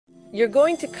You're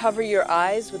going to cover your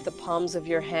eyes with the palms of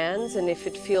your hands, and if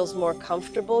it feels more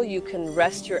comfortable, you can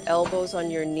rest your elbows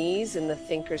on your knees in the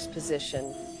thinker's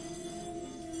position.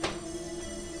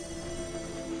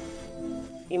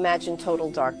 Imagine total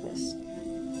darkness.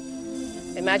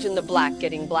 Imagine the black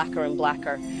getting blacker and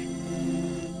blacker.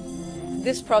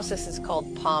 This process is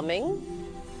called palming.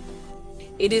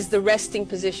 It is the resting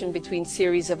position between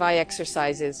series of eye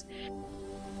exercises.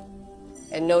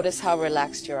 And notice how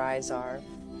relaxed your eyes are.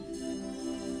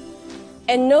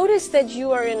 And notice that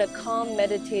you are in a calm,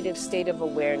 meditative state of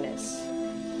awareness.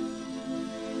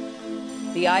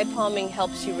 The eye palming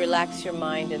helps you relax your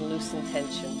mind and loosen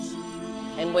tensions.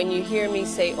 And when you hear me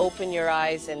say open your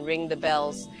eyes and ring the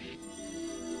bells,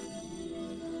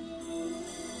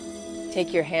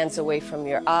 take your hands away from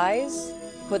your eyes,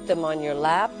 put them on your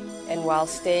lap, and while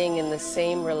staying in the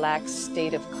same relaxed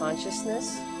state of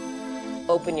consciousness,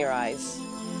 open your eyes.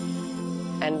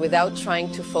 And without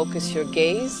trying to focus your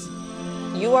gaze,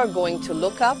 you are going to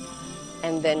look up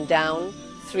and then down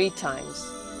 3 times,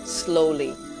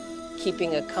 slowly,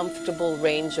 keeping a comfortable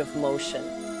range of motion.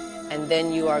 And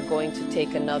then you are going to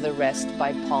take another rest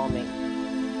by palming.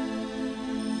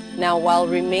 Now, while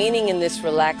remaining in this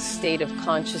relaxed state of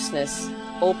consciousness,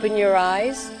 open your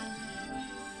eyes,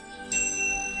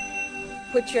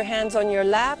 put your hands on your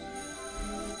lap,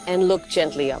 and look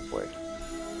gently upward.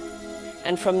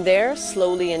 And from there,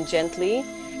 slowly and gently,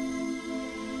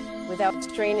 without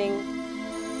straining,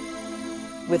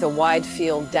 with a wide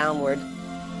field downward.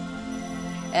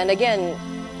 And again,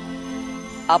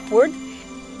 upward,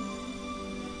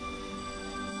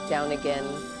 down again.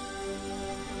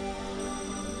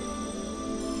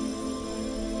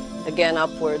 Again,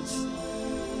 upwards.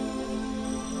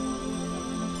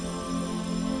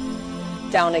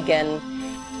 Down again.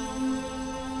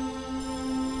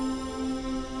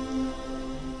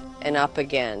 And up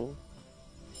again.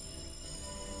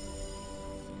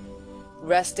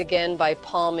 Rest again by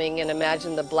palming and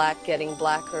imagine the black getting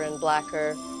blacker and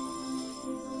blacker.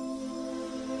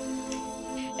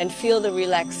 And feel the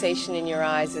relaxation in your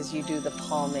eyes as you do the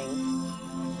palming.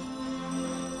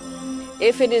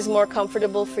 If it is more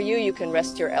comfortable for you, you can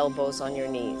rest your elbows on your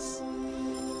knees.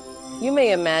 You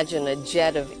may imagine a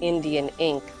jet of Indian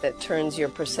ink that turns your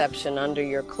perception under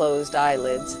your closed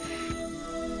eyelids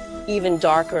even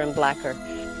darker and blacker.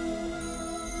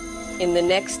 In the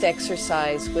next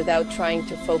exercise, without trying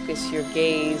to focus your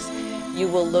gaze, you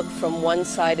will look from one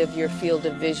side of your field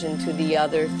of vision to the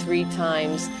other 3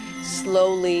 times,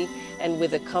 slowly and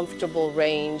with a comfortable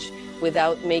range,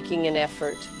 without making an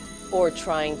effort or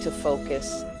trying to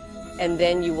focus. And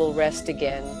then you will rest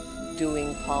again,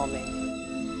 doing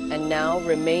palming. And now,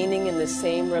 remaining in the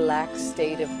same relaxed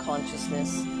state of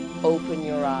consciousness, open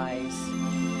your eyes.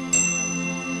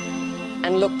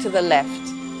 And look to the left.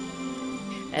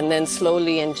 And then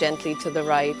slowly and gently to the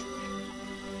right.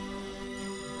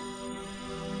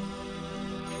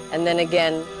 And then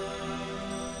again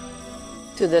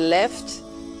to the left.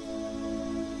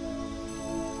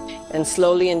 And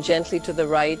slowly and gently to the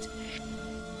right.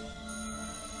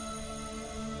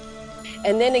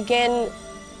 And then again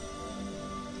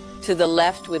to the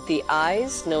left with the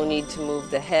eyes, no need to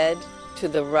move the head, to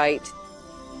the right.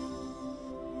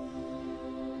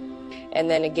 And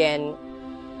then again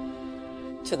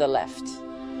to the left.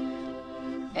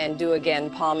 And do again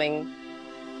palming.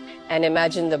 And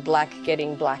imagine the black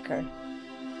getting blacker.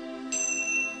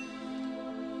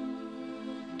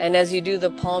 And as you do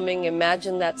the palming,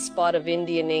 imagine that spot of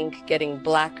Indian ink getting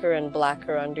blacker and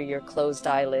blacker under your closed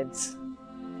eyelids.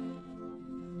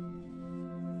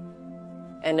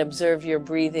 And observe your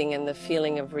breathing and the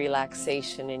feeling of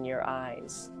relaxation in your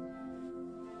eyes.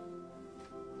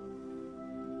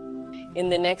 In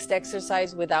the next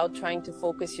exercise, without trying to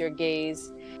focus your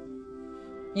gaze,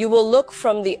 you will look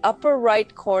from the upper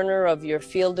right corner of your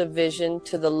field of vision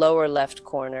to the lower left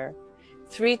corner,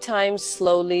 3 times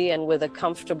slowly and with a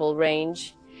comfortable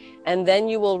range, and then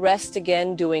you will rest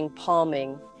again doing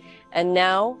palming. And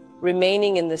now,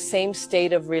 remaining in the same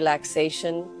state of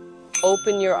relaxation,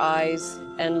 open your eyes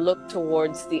and look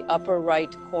towards the upper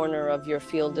right corner of your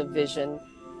field of vision,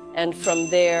 and from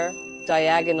there,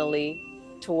 diagonally,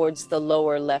 towards the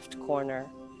lower left corner.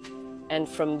 And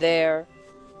from there,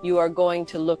 you are going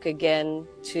to look again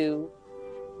to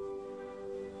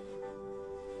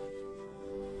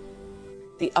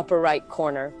the upper right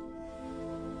corner,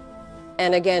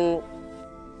 and again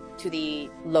to the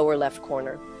lower left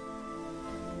corner.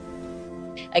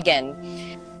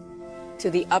 Again, to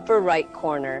the upper right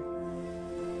corner.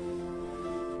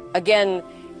 Again,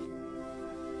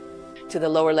 to the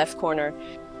lower left corner.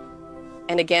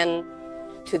 And again,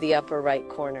 to the upper right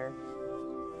corner.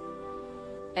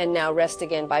 And now rest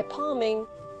again by palming.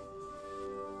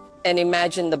 And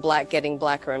imagine the black getting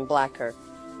blacker and blacker,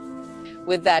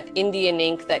 with that Indian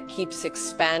ink that keeps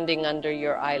expanding under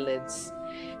your eyelids,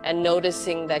 and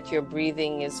noticing that your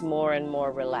breathing is more and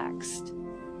more relaxed.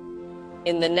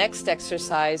 In the next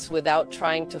exercise, without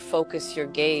trying to focus your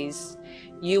gaze,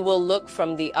 you will look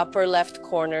from the upper left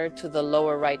corner to the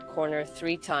lower right corner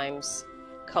 3 times,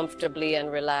 comfortably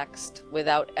and relaxed,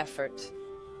 without effort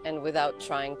and without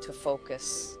trying to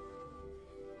focus.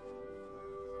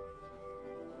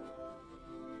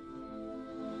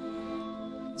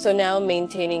 So now,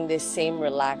 maintaining this same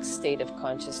relaxed state of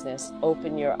consciousness,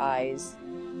 open your eyes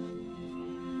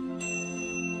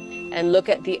and look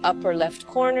at the upper left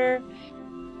corner.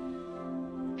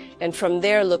 And from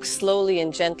there, look slowly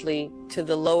and gently to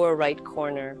the lower right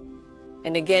corner.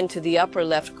 And again to the upper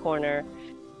left corner.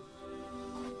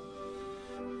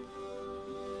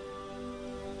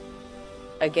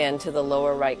 Again to the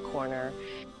lower right corner.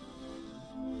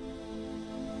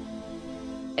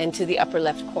 And to the upper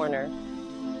left corner.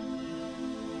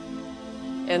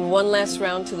 And one last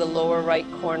round to the lower right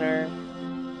corner.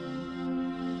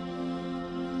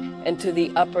 And to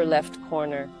the upper left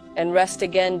corner. And rest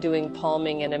again doing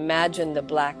palming, and imagine the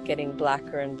black getting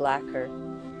blacker and blacker.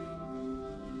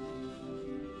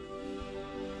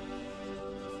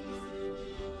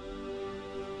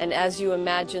 And as you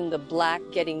imagine the black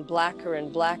getting blacker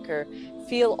and blacker,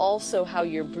 feel also how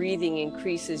your breathing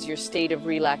increases your state of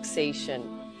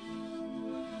relaxation.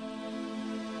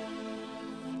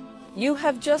 You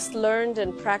have just learned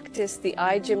and practiced the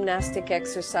eye gymnastic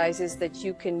exercises that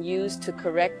you can use to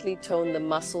correctly tone the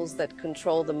muscles that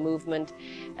control the movement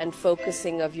and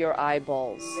focusing of your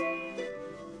eyeballs.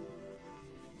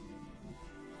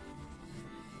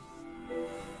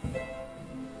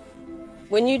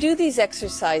 When you do these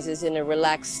exercises in a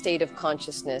relaxed state of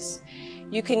consciousness,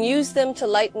 you can use them to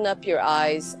lighten up your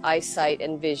eyes, eyesight,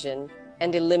 and vision,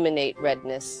 and eliminate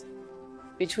redness.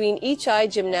 Between each eye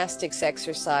gymnastics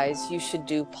exercise, you should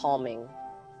do palming.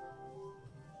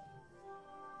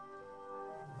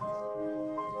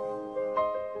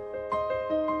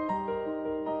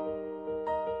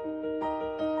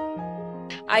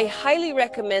 I highly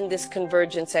recommend this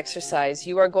convergence exercise.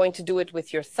 You are going to do it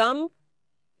with your thumb,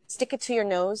 stick it to your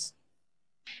nose,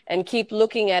 and keep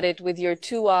looking at it with your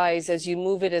 2 eyes as you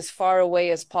move it as far away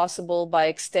as possible by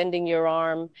extending your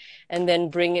arm, and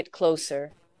then bring it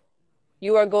closer.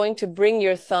 You are going to bring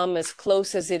your thumb as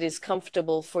close as it is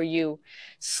comfortable for you,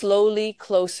 slowly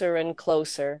closer and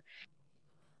closer.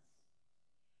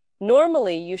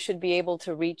 Normally, you should be able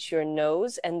to reach your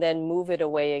nose and then move it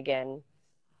away again.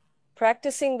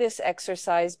 Practicing this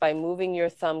exercise by moving your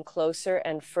thumb closer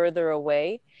and further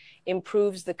away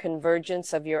improves the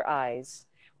convergence of your eyes,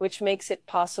 which makes it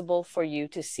possible for you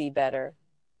to see better.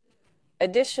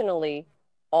 Additionally,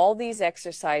 all these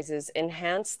exercises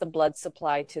enhance the blood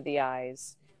supply to the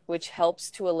eyes, which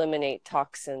helps to eliminate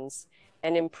toxins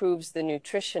and improves the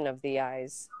nutrition of the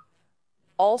eyes.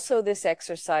 Also, this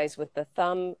exercise with the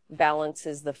thumb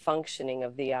balances the functioning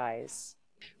of the eyes.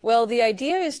 Well, the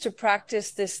idea is to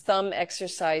practice this thumb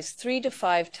exercise 3 to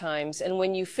 5 times, and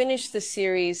when you finish the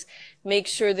series, make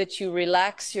sure that you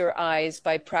relax your eyes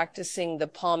by practicing the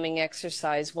palming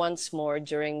exercise once more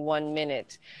during 1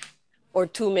 minute. Or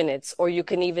 2 minutes, or you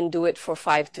can even do it for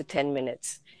 5 to 10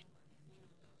 minutes.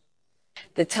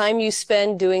 The time you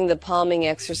spend doing the palming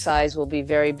exercise will be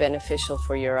very beneficial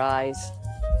for your eyes.